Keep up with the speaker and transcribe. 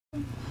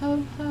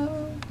Ho,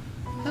 ho.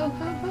 Ho, ho,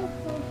 ho,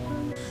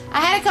 ho.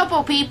 I had a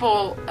couple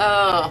people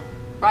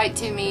write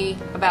to me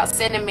about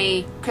sending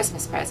me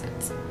Christmas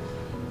presents.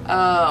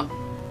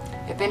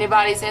 If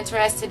anybody's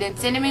interested in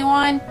sending me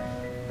one,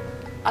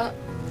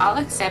 I'll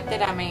accept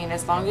it. I mean,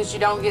 as long as you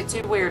don't get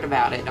too weird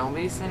about it. Don't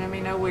be sending me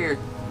no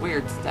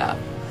weird stuff.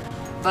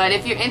 But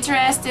if you're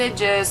interested,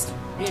 just,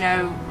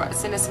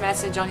 send us a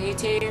message on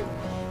YouTube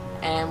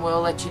and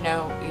we'll let you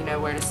know,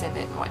 where to send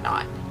it and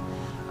whatnot.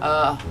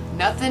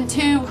 Nothing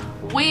too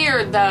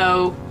weird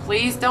though.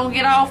 Please don't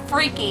get all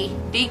freaky,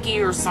 deaky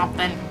or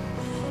something.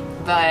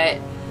 But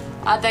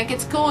I think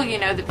it's cool,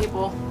 that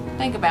people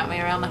think about me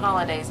around the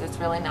holidays. It's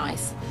really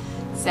nice.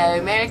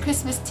 So Merry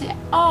Christmas to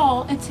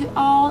all, and to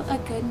all a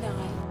good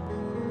night.